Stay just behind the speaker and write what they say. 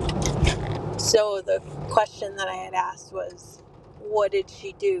So the question that I had asked was, what did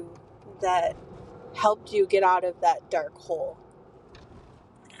she do that helped you get out of that dark hole?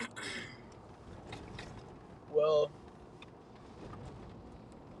 Well,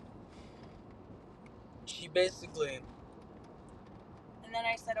 she basically... And then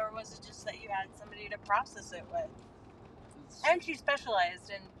I said, or was it just that you had somebody to process it with? And she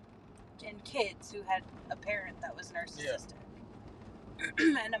specialized in kids who had a parent that was narcissistic.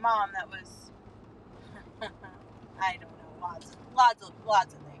 Yeah. And a mom that was, I don't know,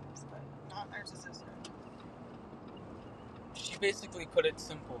 lots of things, but not narcissistic. She basically put it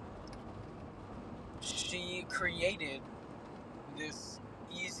simple. She created this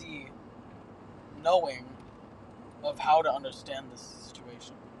easy knowing of how to understand this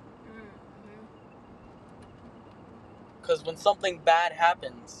situation. Because when something bad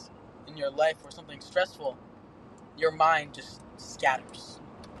happens in your life or something stressful, your mind just scatters.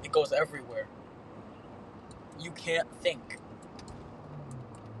 It goes everywhere. You can't think.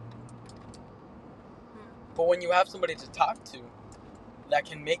 But when you have somebody to talk to that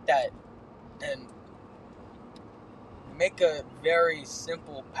can make that and make a very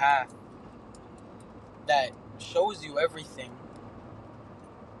simple path that shows you everything,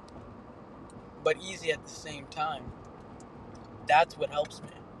 but easy at the same time, that's what helps me.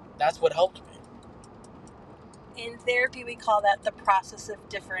 That's what helped me. In therapy, we call that the process of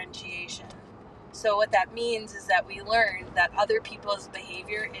differentiation. So what that means is that we learn that other people's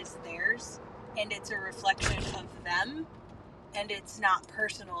behavior is theirs, and it's a reflection of them, and it's not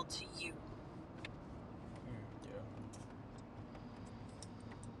personal to you. Yeah.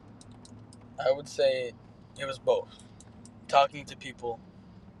 I would say it was both. Talking to people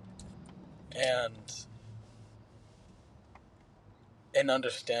and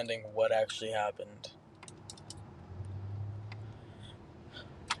understanding what actually happened.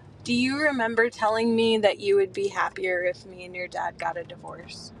 Do you remember telling me that you would be happier if me and your dad got a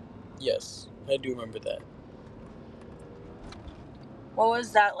divorce? Yes, I do remember that. What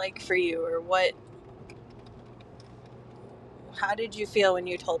was that like for you, or how did you feel when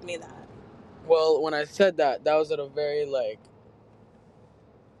you told me that? Well, when I said that was at a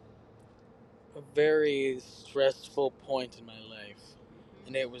very stressful point in my life.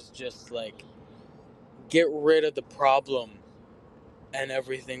 And it was just like, get rid of the problem and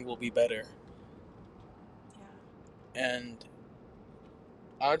everything will be better. Yeah. And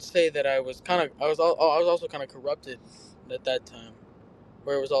I would say that I was also kind of corrupted at that time,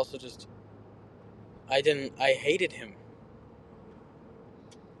 where it was also just I hated him.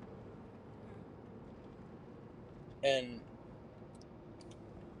 And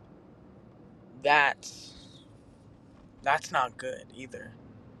that's not good either.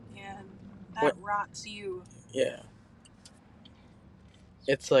 Yeah, that rots you. Yeah.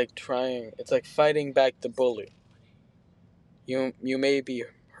 It's like fighting back the bully. You may be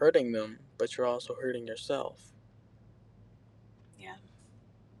hurting them, but you're also hurting yourself. Yeah.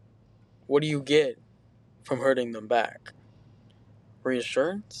 What do you get from hurting them back?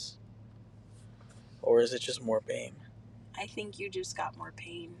 Reassurance? Or is it just more pain? I think you just got more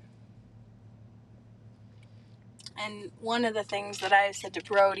pain. And one of the things that I said to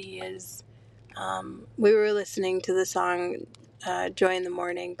Brody is, we were listening to the song Joy in the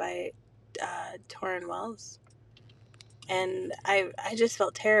Morning by Torrin Wells. And I just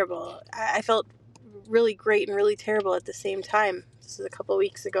felt terrible. I felt really great and really terrible at the same time. This was a couple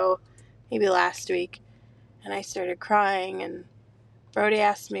weeks ago, maybe last week. And I started crying, and Brody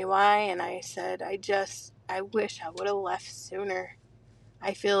asked me why, and I said, I wish I would have left sooner.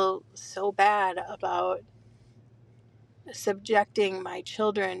 I feel so bad about subjecting my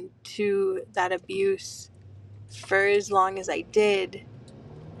children to that abuse for as long as I did.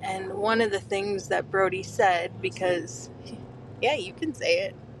 And one of the things that Brody said, because, yeah, you can say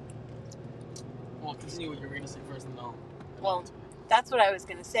it. Well, continue what you were going to say first, and I'll... Well, that's what I was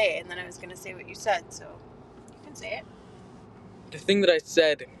going to say, and then I was going to say what you said, so you can say it. The thing that I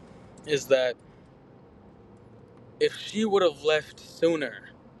said is that if she would have left sooner,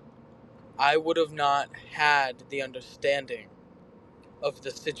 I would have not had the understanding of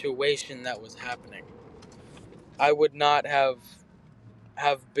the situation that was happening. I would not have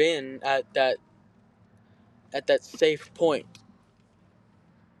been at that safe point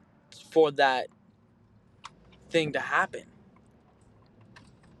for that thing to happen.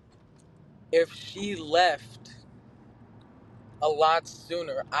 If she left a lot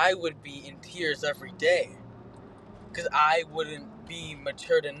sooner, I would be in tears every day, because I wouldn't be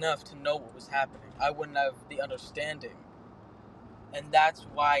matured enough to know what was happening. I wouldn't have the understanding. And that's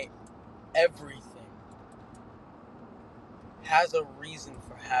why everything has a reason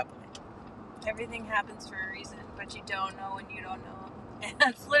for happening. Everything happens for a reason, but you don't know when you don't know. And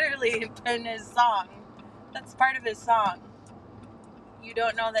that's literally in his song. That's part of his song. You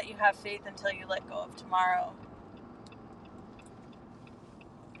don't know that you have faith until you let go of tomorrow.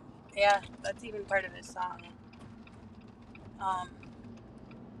 Yeah, that's even part of his song.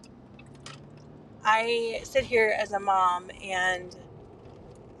 I sit here as a mom and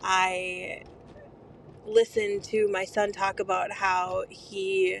I listen to my son talk about how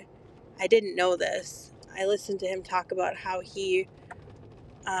I didn't know this. I listened to him talk about how he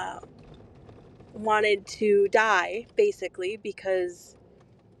uh, wanted to die, basically, because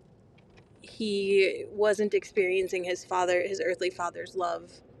he wasn't experiencing his earthly father's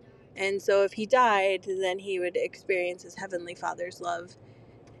love. And so if he died, then he would experience his heavenly father's love.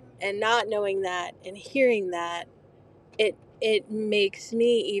 And not knowing that and hearing that, it makes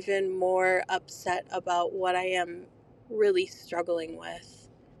me even more upset about what I am really struggling with.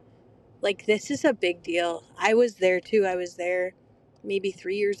 Like, this is a big deal. I was there too. I was there maybe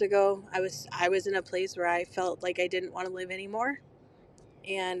 3 years ago. I was in a place where I felt like I didn't want to live anymore.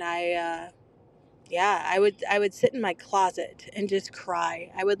 And yeah, I would sit in my closet and just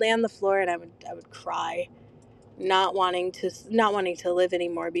cry. I would lay on the floor and I would cry, not wanting to live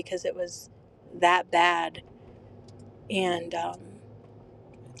anymore because it was that bad. And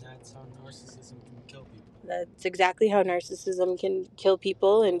that's how narcissism can kill people. that's exactly how narcissism can kill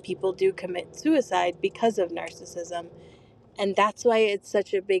people, and people do commit suicide because of narcissism. And that's why it's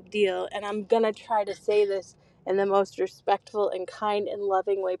such a big deal. And I'm going to try to say this in the most respectful and kind and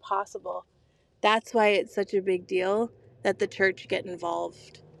loving way possible. That's why it's such a big deal that the church get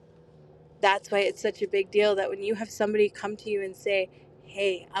involved. That's why it's such a big deal that when you have somebody come to you and say,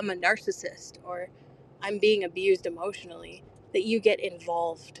 hey, I'm a narcissist, or I'm being abused emotionally, that you get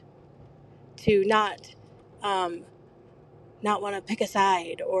involved, to um, not want to pick a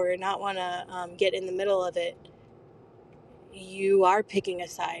side or not want to get in the middle of it. You are picking a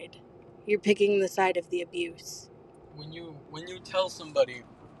side. You're picking the side of the abuse. When you tell somebody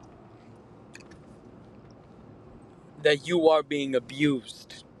that you are being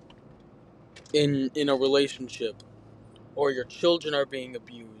abused in a relationship, or your children are being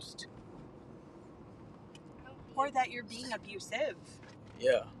abused, Or that you're being abusive.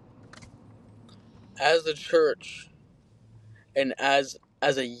 yeah, as a church and as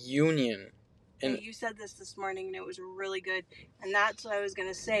a union, and You said this morning and it was really good. And that's what I was going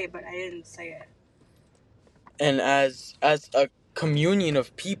to say, but I didn't say it. and as a communion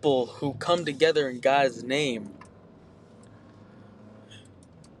of people who come together in God's name.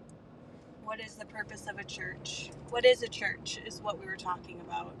 What is the purpose of a church? What is a church is what we were talking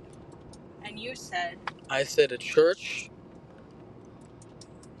about. And you said... I said a church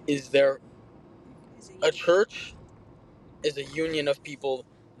is there. A church is a union of people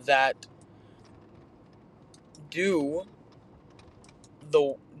that do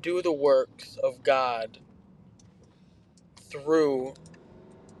the works of God through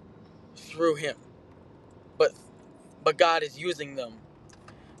him. But God is using them.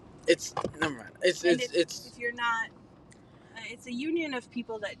 It's never mind. It's If you're not... it's a union of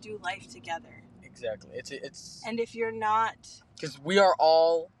people that do life together. exactly. It's And if you're not... because we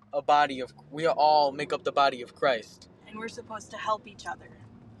all make up the body of Christ. And we're supposed to help each other,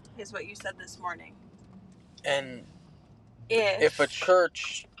 is what you said this morning. And If a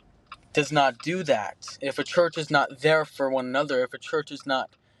church does not do that, if a church is not there for one another, if a church is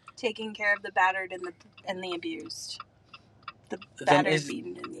not taking care of the battered and the abused, the then battered,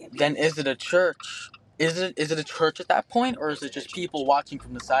 beaten, and the abused, then is it a church? Is it a church at that point, or is it just people watching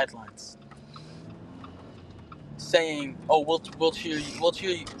from the sidelines, saying, "Oh, we'll cheer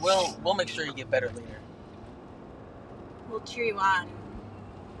you, we'll make sure you get better later. We'll cheer you on.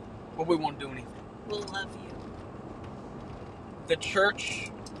 But we won't do anything." We'll love you. The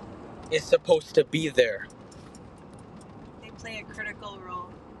church is supposed to be there. They play a critical role.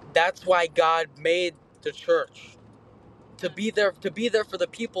 That's why God made the church, to be there for the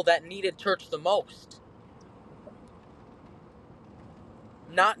people that needed church the most.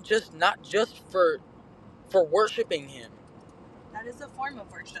 Not just for worshiping Him. That is a form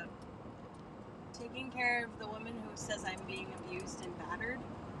of worship. Taking care of the woman who says I'm being abused and battered,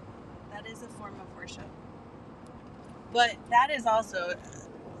 that is a form of worship. But that is also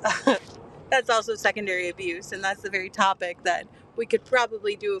that's also secondary abuse, and that's the very topic that we could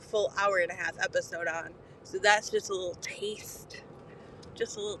probably do a full hour-and-a-half episode on. So that's just a little taste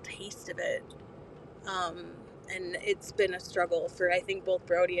of it. And it's been a struggle for, I think, both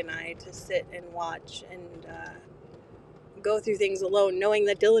Brody and I to sit and watch and go through things alone, knowing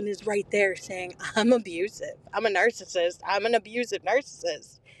that Dylan is right there saying, I'm abusive, I'm a narcissist, I'm an abusive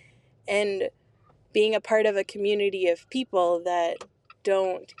narcissist. and being a part of a community of people that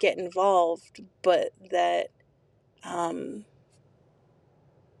don't get involved, but that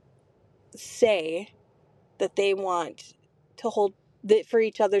say that they want to hold that for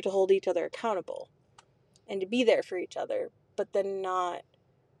each other, to hold each other accountable and to be there for each other, but then not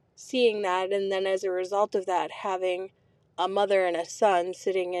seeing that, and then as a result of that, having a mother and a son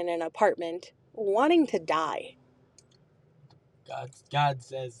sitting in an apartment wanting to die. God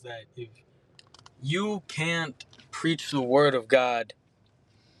says that if you can't preach the word of God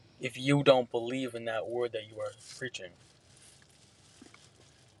if you don't believe in that word that you are preaching.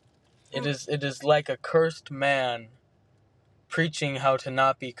 It is like a cursed man preaching how to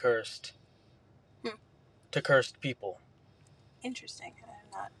not be cursed to cursed people. Interesting.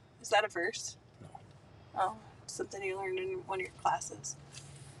 Is that a verse? No. Oh, something you learned in one of your classes.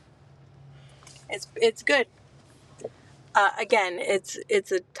 It's good. Again,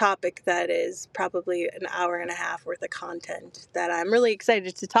 it's a topic that is probably an hour and a half worth of content that I'm really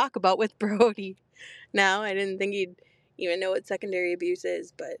excited to talk about with Brody. Now, I didn't think he'd even know what secondary abuse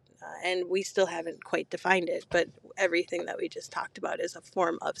is, but and we still haven't quite defined it. But everything that we just talked about is a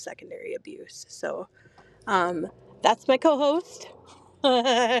form of secondary abuse. So, that's my co-host.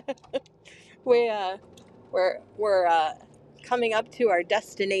 We're coming up to our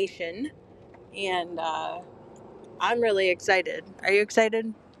destination, and I'm really excited. Are you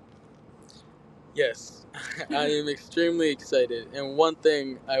excited? Yes, I am extremely excited. And one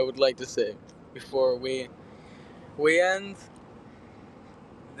thing I would like to say before we end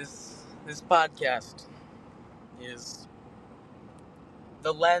this podcast is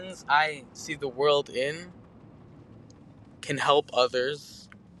the lens I see the world in can help others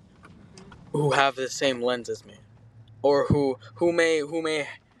who have the same lens as me, or who may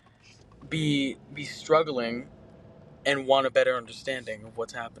be struggling and want a better understanding of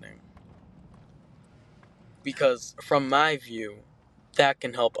what's happening. Because from my view, that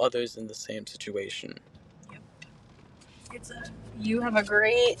can help others in the same situation. You have a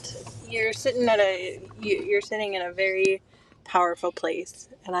great. You're sitting in a very powerful place,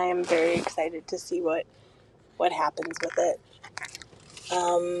 and I am very excited to see what happens with it.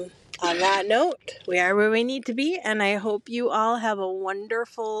 On that note, we are where we need to be, and I hope you all have a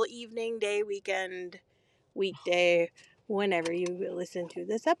wonderful evening, day, weekend, weekday, whenever you listen to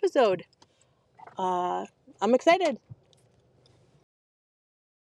this episode. I'm excited.